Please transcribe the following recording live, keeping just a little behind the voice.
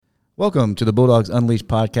Welcome to the Bulldogs Unleashed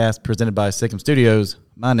podcast presented by Sikkim Studios.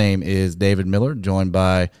 My name is David Miller, joined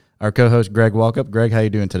by our co-host Greg Walkup. Greg, how you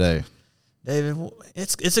doing today? David,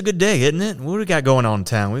 it's a good day, isn't it? What do we got going on in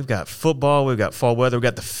town? We've got football, we've got fall weather, we've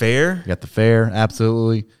got the fair. We got the fair,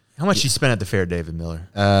 absolutely. How much you spent at the fair, David Miller?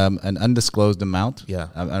 An undisclosed amount. Yeah.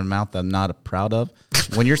 An amount that I'm not proud of.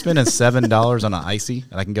 When you're spending $7 on an icy,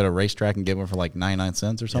 and I can go to a racetrack and get one for like 99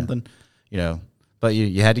 cents or something, but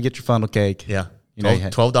you had to get your funnel cake. Yeah.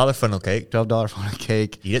 $12 funnel cake. $12 funnel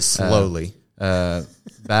cake. Eat it slowly.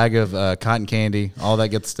 Bag of cotton candy, all that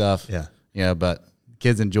good stuff. Yeah. But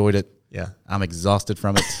kids enjoyed it. Yeah. I'm exhausted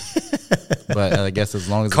from it. But I guess as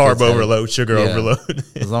long as carb overload, sugar overload.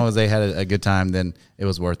 As long as they had a good time, then it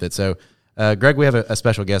was worth it. So, Greg, we have a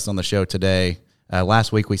special guest on the show today.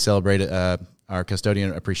 Last week we celebrated our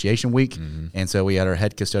Custodian Appreciation Week, and so we had our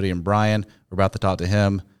head custodian, Brian. We're about to talk to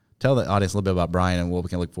him. Tell the audience a little bit about Brian and what we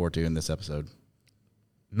can look forward to in this episode.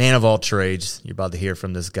 Man of all trades. You're about to hear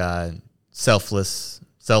from this guy. Selfless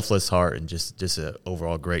heart, and just an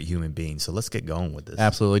overall great human being. So let's get going with this.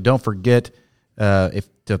 Absolutely. Don't forget to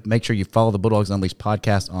make sure you follow the Bulldogs Unleashed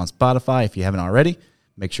podcast on Spotify if you haven't already.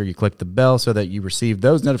 Make sure you click the bell so that you receive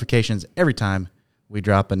those notifications every time we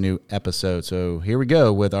drop a new episode. So here we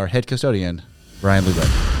go with our head custodian, Brian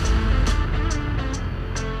Lubeck.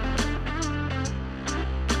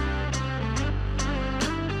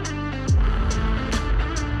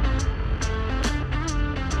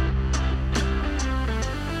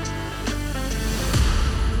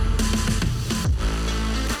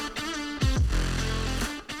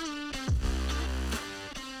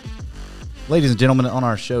 Ladies and gentlemen, on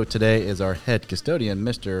our show today is our head custodian,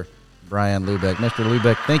 Mr. Brian Lubeck. Mr.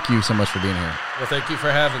 Lubeck, thank you so much for being here. Well, thank you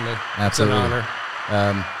for having me. Absolutely. It's an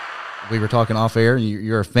honor. We were talking off air.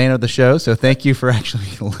 You're a fan of the show, so thank you for actually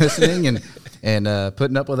listening and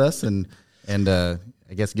putting up with us and I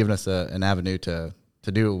guess giving us an avenue to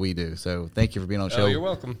do what we do. So thank you for being on the show. Oh, you're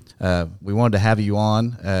welcome. We wanted to have you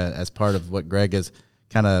on as part of what Greg has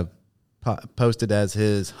kind of posted as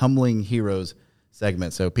his Humbling Heroes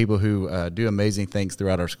segment. So people who do amazing things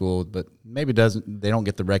throughout our school, but maybe they don't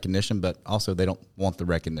get the recognition, but also they don't want the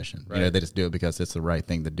recognition. Right. They just do it because it's the right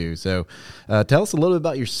thing to do. So tell us a little bit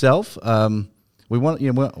about yourself. We want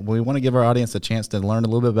to give our audience a chance to learn a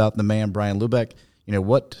little bit about the man Brian Lubeck.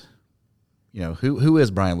 Who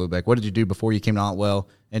is Brian Lubeck? What did you do before you came to Otwell?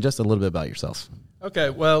 And just a little bit about yourself. Okay.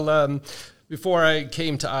 Well, before I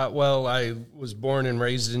came to Otwell, I was born and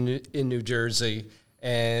raised in New Jersey.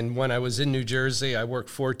 And when I was in New Jersey, I worked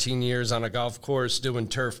 14 years on a golf course doing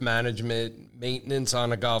turf management, maintenance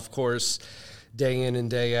on a golf course, day in and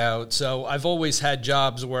day out. So I've always had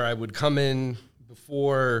jobs where I would come in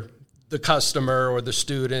before the customer or the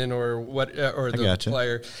student or the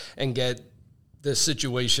player and get the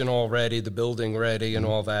situation all ready, the building ready and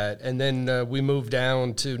all that. And then we moved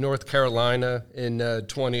down to North Carolina in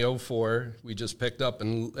 2004. We just picked up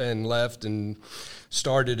and left and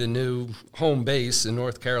started a new home base in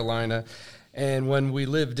North Carolina. And when we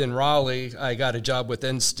lived in Raleigh, I got a job with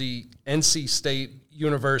NC State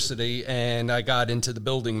University, and I got into the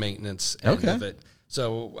building maintenance end of it.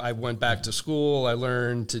 So I went back to school. I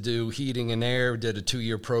learned to do heating and air, did a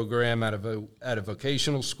 2-year program at a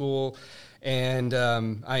vocational school, and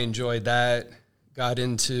I enjoyed that. Got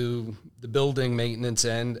into the building maintenance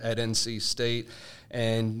end at NC State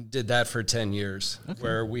and did that for 10 years,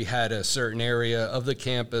 where we had a certain area of the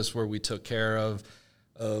campus where we took care of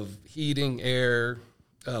heating, air,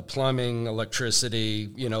 plumbing, electricity,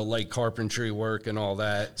 light carpentry work and all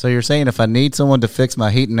that. So you're saying if I need someone to fix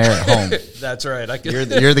my heat and air at home, that's right. You're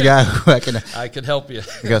the guy who I could help you.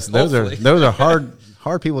 Because those are hard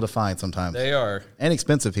people to find sometimes. They are. And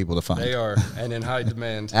expensive people to find. They are, and in high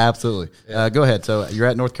demand. Absolutely. Yeah. Go ahead. So you're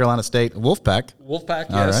at North Carolina State Wolfpack. Wolfpack,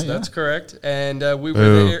 yes, right, that's correct. And we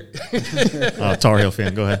were there. Tar Heel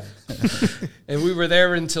fan, go ahead. And we were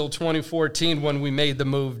there until 2014 when we made the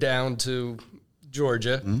move down to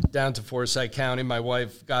Georgia, down to Forsyth County. My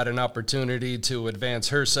wife got an opportunity to advance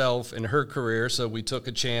herself in her career, so we took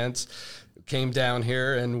a chance. Came down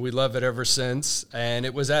here, and we love it ever since. And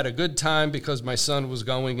it was at a good time because my son was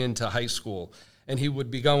going into high school, and he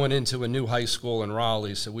would be going into a new high school in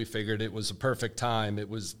Raleigh, so we figured it was a perfect time.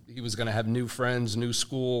 He was going to have new friends, new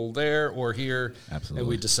school there or here. Absolutely. And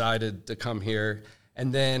we decided to come here.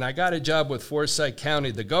 And then I got a job with Forsyth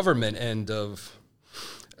County, the government end of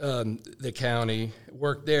the county,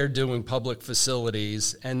 worked there doing public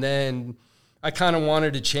facilities, and then I kind of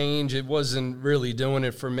wanted to change. It wasn't really doing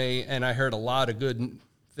it for me, and I heard a lot of good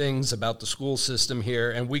things about the school system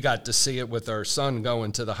here, and we got to see it with our son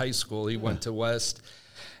going to the high school. He went to West,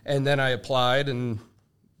 and then I applied and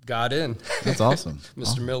got in. That's awesome.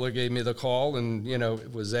 Mr. Miller gave me the call and,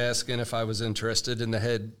 was asking if I was interested in the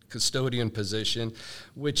head custodian position,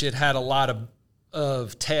 which it had a lot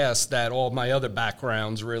of tasks that all my other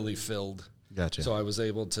backgrounds really filled. Gotcha. So I was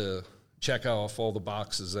able to check off all the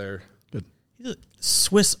boxes there. Good. He's a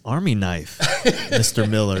Swiss Army knife, Mr.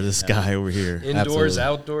 Miller, this guy over here. Indoors, Absolutely.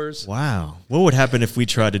 outdoors. Wow. What would happen if we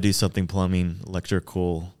tried to do something plumbing,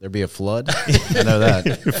 electrical? There'd be a flood. I know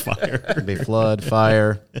that. Fire. There'd be flood,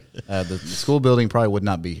 fire. The school building probably would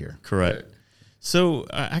not be here. Correct. Right. So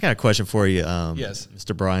I got a question for you, Yes.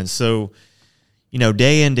 Mr. Brian. So,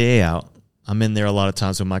 day in, day out, I'm in there a lot of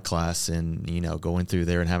times with my class and, going through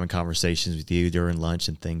there and having conversations with you during lunch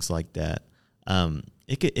and things like that.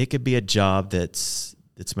 It could be a job that's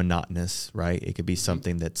monotonous, right? It could be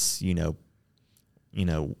something that's, day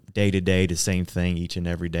to day, the same thing each and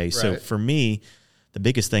every day. Right. So for me, the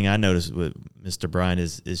biggest thing I noticed with Mr. Brian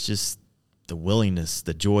is just the willingness,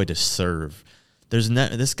 the joy to serve.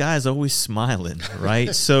 This guy is always smiling,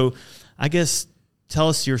 right? So I guess tell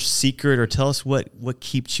us your secret, or tell us what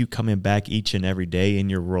keeps you coming back each and every day in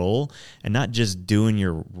your role, and not just doing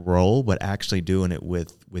your role, but actually doing it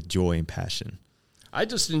with joy and passion. I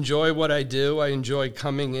just enjoy what I do. I enjoy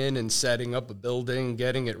coming in and setting up a building,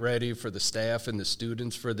 getting it ready for the staff and the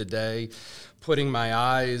students for the day, putting my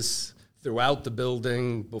eyes throughout the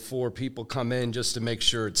building before people come in just to make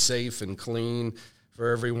sure it's safe and clean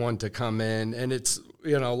for everyone to come in. And it's,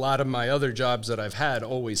 a lot of my other jobs that I've had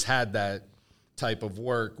always had that type of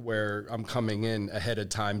work where I'm coming in ahead of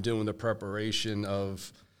time doing the preparation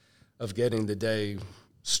of getting the day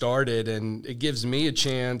started. And it gives me a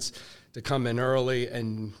chance to come in early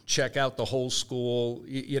and check out the whole school.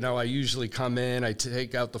 I usually come in, I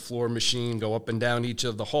take out the floor machine, go up and down each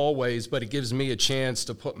of the hallways, but it gives me a chance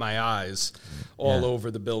to put my eyes all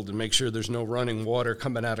over the building, make sure there's no running water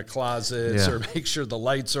coming out of closets, or make sure the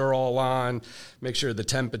lights are all on, make sure the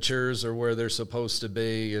temperatures are where they're supposed to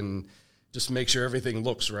be, and just make sure everything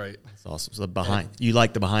looks right. That's awesome. So you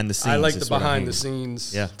like the behind the scenes? I like the behind the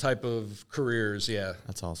scenes Yeah. type of careers, yeah.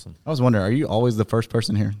 That's awesome. I was wondering, are you always the first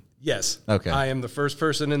person here? Yes. Okay. I am the first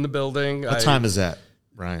person in the building. What time is that,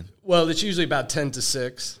 Brian? Well, it's usually about 10 to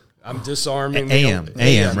 6. I'm disarming. AM,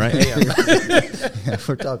 right? AM. Yeah,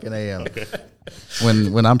 we're talking AM.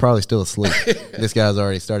 When I'm probably still asleep. This guy's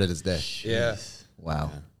already started his day. Yeah.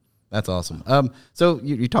 Wow. That's awesome. So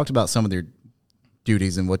you talked about some of your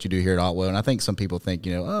duties and what you do here at Otwell, and I think some people think,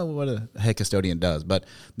 what a head custodian does, but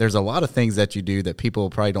there's a lot of things that you do that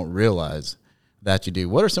people probably don't realize that you do.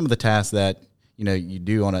 What are some of the tasks that you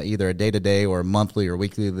do on either a day-to-day or a monthly or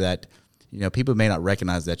weekly that, people may not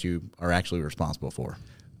recognize that you are actually responsible for?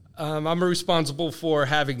 I'm responsible for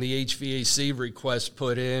having the HVAC request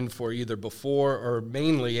put in for either before or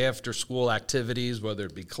mainly after school activities, whether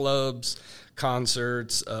it be clubs,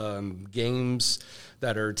 concerts, games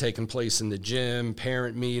that are taking place in the gym,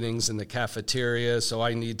 parent meetings in the cafeteria. So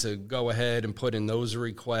I need to go ahead and put in those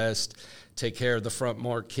requests, take care of the front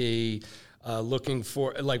marquee, looking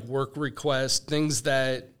for work requests, things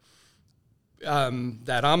that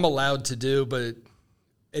I'm allowed to do, but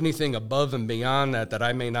anything above and beyond that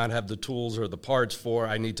I may not have the tools or the parts for,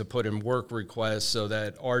 I need to put in work requests so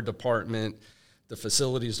that our department, the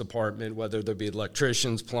facilities department, whether there be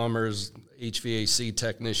electricians, plumbers, HVAC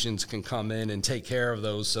technicians, can come in and take care of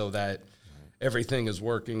those so that everything is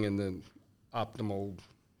working in the optimal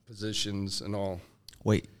positions and all.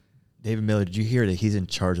 Wait. David Miller, did you hear that he's in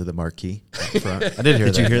charge of the marquee up front? I did hear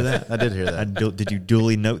that. Did you hear that? I did hear that. Did you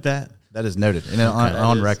duly note that? That is noted and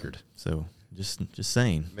on record. So just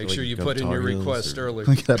saying. Make sure you put in your request early.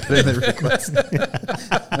 Put in the request.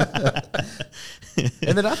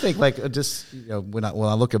 And then I think when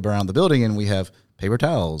I look around the building and we have paper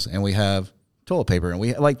towels and we have toilet paper and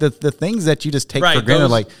we the things that you just take for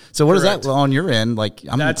granted. So what correct. is that on your end?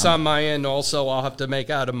 That's on my end. Also, I'll have to make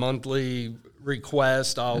out a monthly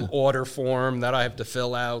request. I'll order form that I have to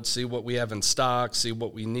fill out, see what we have in stock, see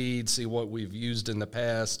what we need, see what we've used in the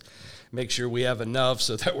past, make sure we have enough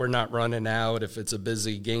so that we're not running out if it's a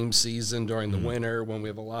busy game season during the winter when we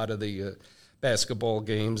have a lot of the basketball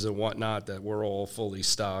games and whatnot, that we're all fully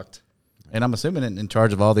stocked. And I'm assuming in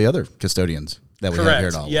charge of all the other custodians that we have here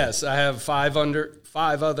at Otwell. Yes, I have five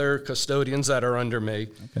other custodians that are under me.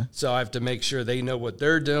 Okay. So I have to make sure they know what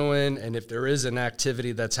they're doing, and if there is an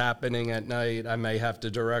activity that's happening at night, I may have to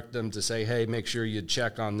direct them to say, hey, make sure you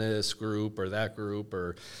check on this group or that group,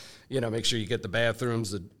 or make sure you get the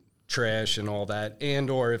bathrooms, the trash and all that. And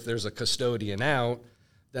or if there's a custodian out,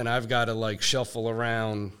 then I've got to shuffle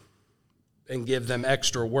around and give them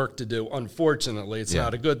extra work to do. Unfortunately, it's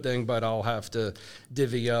not a good thing, but I'll have to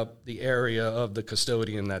divvy up the area of the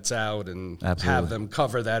custodian that's out and have them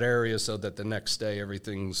cover that area so that the next day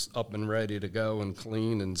everything's up and ready to go and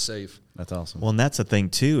clean and safe. That's awesome. Well, and that's the thing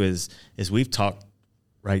too is we've talked,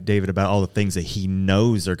 right, David, about all the things that he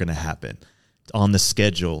knows are going to happen on the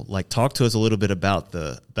schedule. Like, talk to us a little bit about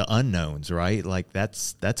the unknowns, right? Like,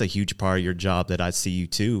 that's a huge part of your job that I see you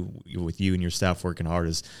too, with you and your staff working hard,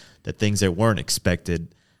 is the things that weren't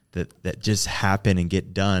expected that just happen and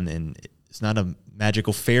get done. And it's not a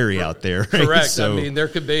magical fairy out there. Right? Correct. So, I mean, there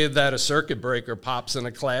could be that a circuit breaker pops in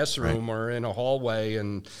a classroom or in a hallway,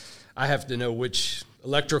 and I have to know which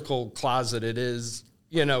electrical closet it is,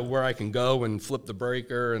 where I can go and flip the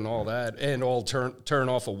breaker and all that, and turn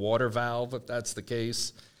off a water valve if that's the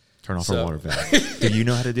case. Turn off a water valve. Do you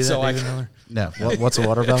know how to do that, David Miller? No. What's a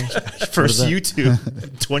water valve? First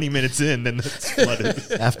YouTube, 20 minutes in, then it's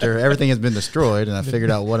flooded. After everything has been destroyed and I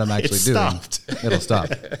figured out what I'm actually doing, it'll stop.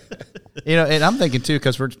 And I'm thinking too,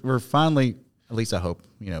 because we're finally, at least I hope,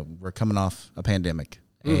 we're coming off a pandemic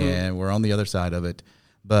and we're on the other side of it.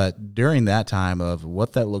 But during that time of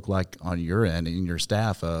what that looked like on your end and your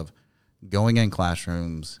staff of going in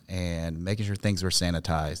classrooms and making sure things were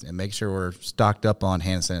sanitized and making sure we're stocked up on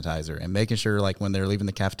hand sanitizer and making sure, like, when they're leaving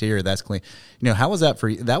the cafeteria, that's clean. How was that for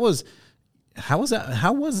you? How was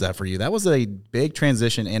that for you? That was a big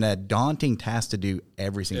transition and a daunting task to do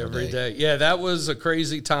every day. Yeah, that was a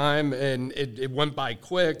crazy time, and it went by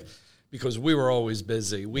quick because we were always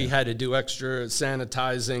busy. We had to do extra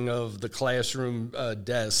sanitizing of the classroom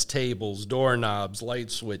desks, tables, doorknobs,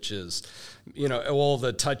 light switches, all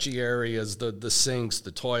the touchy areas, the sinks,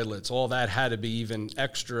 the toilets, all that had to be even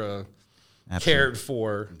extra cared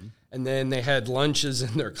for. Mm-hmm. And then they had lunches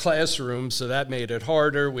in their classrooms, so that made it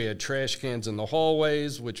harder. We had trash cans in the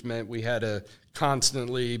hallways, which meant we had to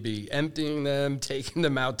constantly be emptying them, taking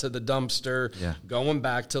them out to the dumpster, going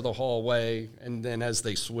back to the hallway. And then as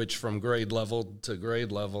they switched from grade level to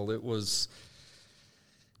grade level, it was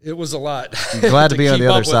a lot. I'm glad to be on the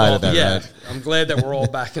other side of that, right? I'm glad that we're all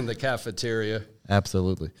back in the cafeteria.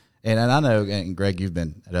 Absolutely. And I know, and Greg, you've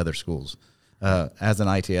been at other schools. As an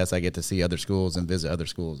ITS, I get to see other schools and visit other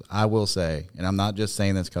schools. I will say, and I'm not just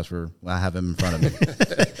saying this because I have him in front of me.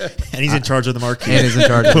 And he's in charge of the marquee. And he's in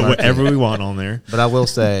charge of the marquee. Put whatever we want on there. But I will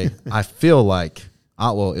say, I feel like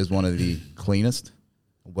Otwell is one of the cleanest,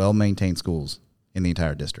 well-maintained schools in the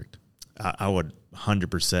entire district. I would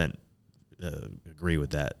 100% agree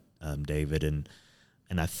with that, David. And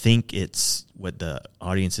I think it's what the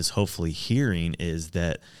audience is hopefully hearing is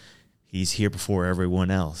that he's here before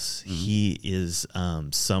everyone else. Mm-hmm. He is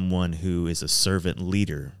someone who is a servant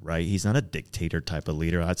leader, right? He's not a dictator type of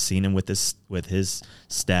leader. I've seen him with his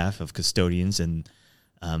staff of custodians, and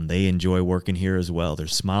they enjoy working here as well.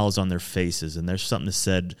 There's smiles on their faces, and there's something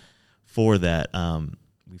said for that.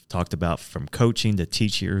 We've talked about from coaching to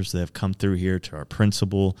teachers that have come through here to our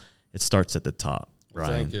principal. It starts at the top,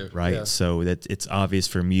 Brian. Thank you. Right? Yeah. So that it's obvious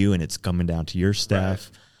from you, and it's coming down to your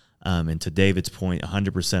staff. Right. And to David's point,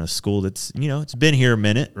 100% of school that's, it's been here a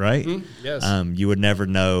minute, right? Mm-hmm. Yes. You would never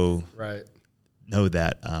know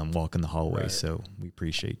that walking the hallway. Right. So we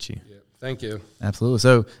appreciate you. Yeah. Thank you. Absolutely.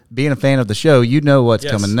 So being a fan of the show, you know what's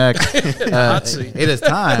coming next. Hot seat. It is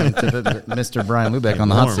time to put Mr. Brian Lubeck on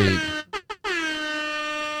the hot seat.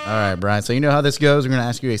 All right, Brian. So you know how this goes. We're going to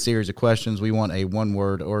ask you a series of questions. We want a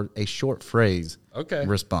one-word or a short phrase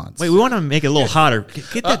response. Wait, we want to make it a little hotter.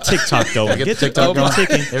 Get that TikTok going. Get TikTok going.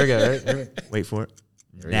 Here we go. Right? Wait for it.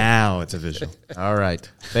 Now it's official. All right.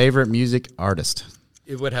 Favorite music artist?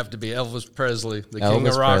 It would have to be Elvis Presley, the king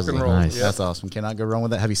of rock and roll. Nice. Yeah. That's awesome. Cannot go wrong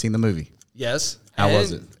with that. Have you seen the movie? Yes. How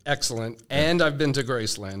was it? Excellent. And I've been to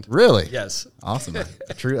Graceland. Really? Yes. Awesome.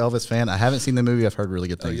 A true Elvis fan. I haven't seen the movie. I've heard really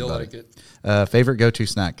good things about it. You'll like it. Favorite go-to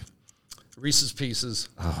snack? Reese's Pieces.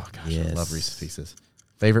 Oh, gosh. Yes. I love Reese's Pieces.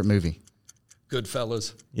 Favorite movie?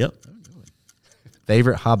 Goodfellas. Yep.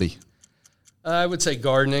 Favorite hobby? I would say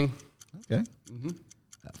gardening. Okay. Mm-hmm.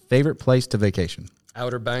 Favorite place to vacation?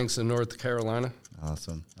 Outer Banks in North Carolina.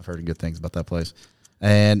 Awesome. I've heard good things about that place.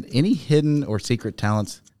 And any hidden or secret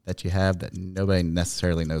talents that you have that nobody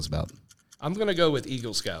necessarily knows about? I'm going to go with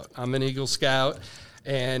Eagle Scout. I'm an Eagle Scout,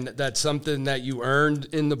 and that's something that you earned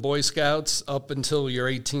in the Boy Scouts up until your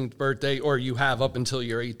 18th birthday, or you have up until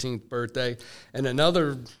your 18th birthday. And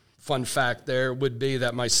another fun fact there would be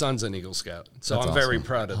that my son's an Eagle Scout. So that's I'm very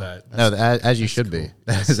proud of that. No, as you should be.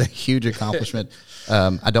 That is a huge accomplishment.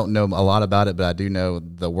 I don't know a lot about it, but I do know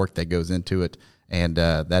the work that goes into it. And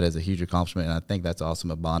that is a huge accomplishment, and I think that's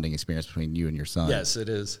awesome, a bonding experience between you and your son. Yes, it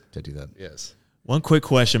is. To do that. Yes. One quick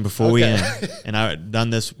question before we end, and I've done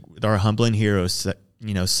this with our Humbling Heroes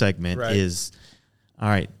segment Right. is, all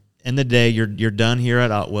right, end of the day, you're done here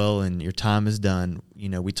at Otwell and your time is done.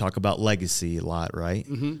 We talk about legacy a lot, right?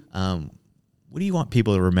 Mm-hmm. What do you want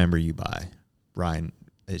people to remember you by, Ryan?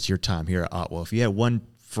 It's your time here at Otwell. If you had one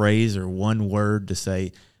phrase or one word to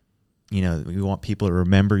say, we want people to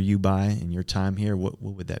remember you by in your time here, what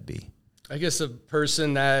would that be? I guess a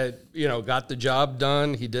person that, got the job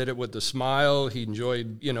done. He did it with a smile. He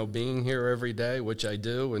enjoyed, being here every day, which I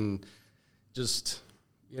do. And just,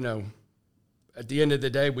 at the end of the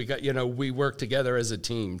day, we work together as a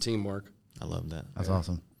team, teamwork. I love that. That's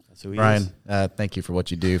awesome. That's who he Brian, is. thank you for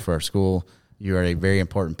what you do for our school. You are a very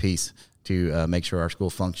important piece to make sure our school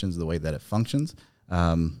functions the way that it functions.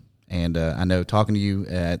 And I know talking to you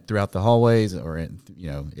throughout the hallways,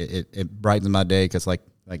 it brightens my day because, like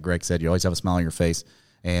Greg said, you always have a smile on your face,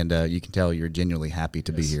 and you can tell you're genuinely happy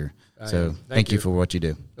to be here. So thank you for what you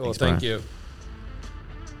do. Well, Thanks, thank Brian. you.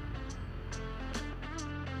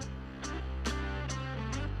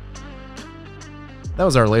 That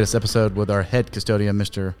was our latest episode with our head custodian,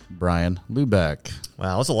 Mr. Brian Lubeck.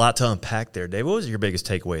 Wow, that's a lot to unpack there, Dave. What was your biggest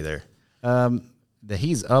takeaway there? That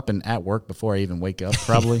he's up and at work before I even wake up,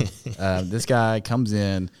 probably. This guy comes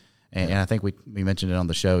in, and I think we mentioned it on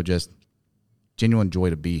the show, just genuine joy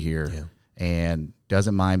to be here, and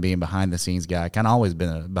doesn't mind being behind-the-scenes guy. Kind of always been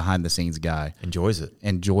a behind-the-scenes guy. Enjoys it.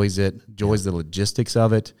 Enjoys the logistics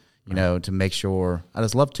of it, to make sure. I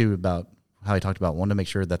just love, too, about how he talked about wanting to make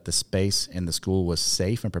sure that the space in the school was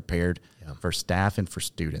safe and prepared for staff and for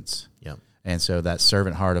students. Yeah. And so that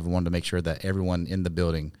servant heart of wanting to make sure that everyone in the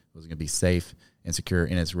building was going to be safe and secure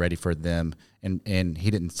and it's ready for them. And he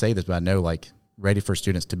didn't say this, but I know, ready for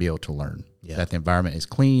students to be able to learn. Yeah. That the environment is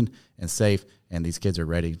clean and safe, and these kids are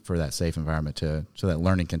ready for that safe environment so that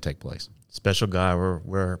learning can take place. Special guy.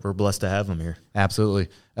 We're blessed to have him here. Absolutely.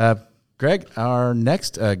 Greg, our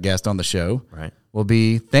next guest on the show will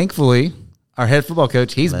be, thankfully, our head football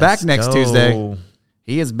coach. He's back next Tuesday.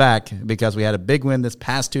 He is back because we had a big win this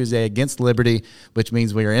past Tuesday against Liberty, which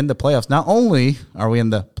means we are in the playoffs. Not only are we in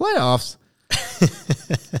the playoffs,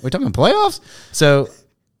 we're talking playoffs. So,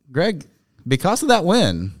 Greg, because of that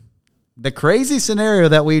win, the crazy scenario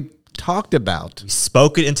that we talked about, we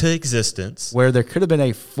spoke it into existence, where there could have been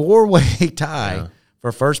a 4-way tie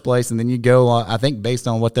for first place, and then you go on, I think based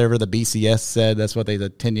on whatever the BCS said, that's what they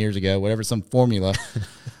did 10 years ago, whatever, some formula.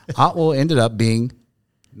 Otwell ended up being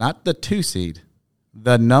not the 2 seed,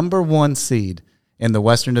 the number 1 seed in the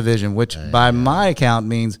Western Division, which by my account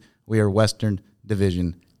means we are Western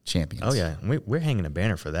Division champions. Oh, yeah. We're hanging a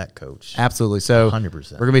banner for that, Coach. Absolutely. So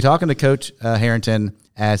 100%. We're going to be talking to Coach Harrington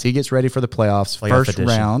as he gets ready for the playoffs. Playoff First edition.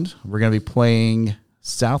 round, we're going to be playing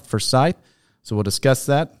South Forsyth. So we'll discuss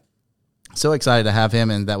that. So excited to have him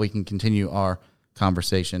and that we can continue our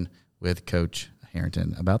conversation with Coach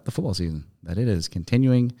Harrington about the football season, that it is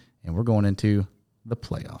continuing, and we're going into the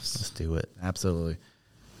playoffs. Let's do it. Absolutely.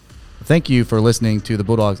 Thank you for listening to the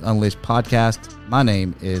Bulldogs Unleashed podcast. My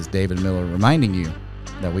name is David Miller, reminding you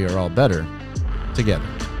that we are all better together.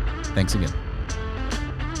 Thanks again.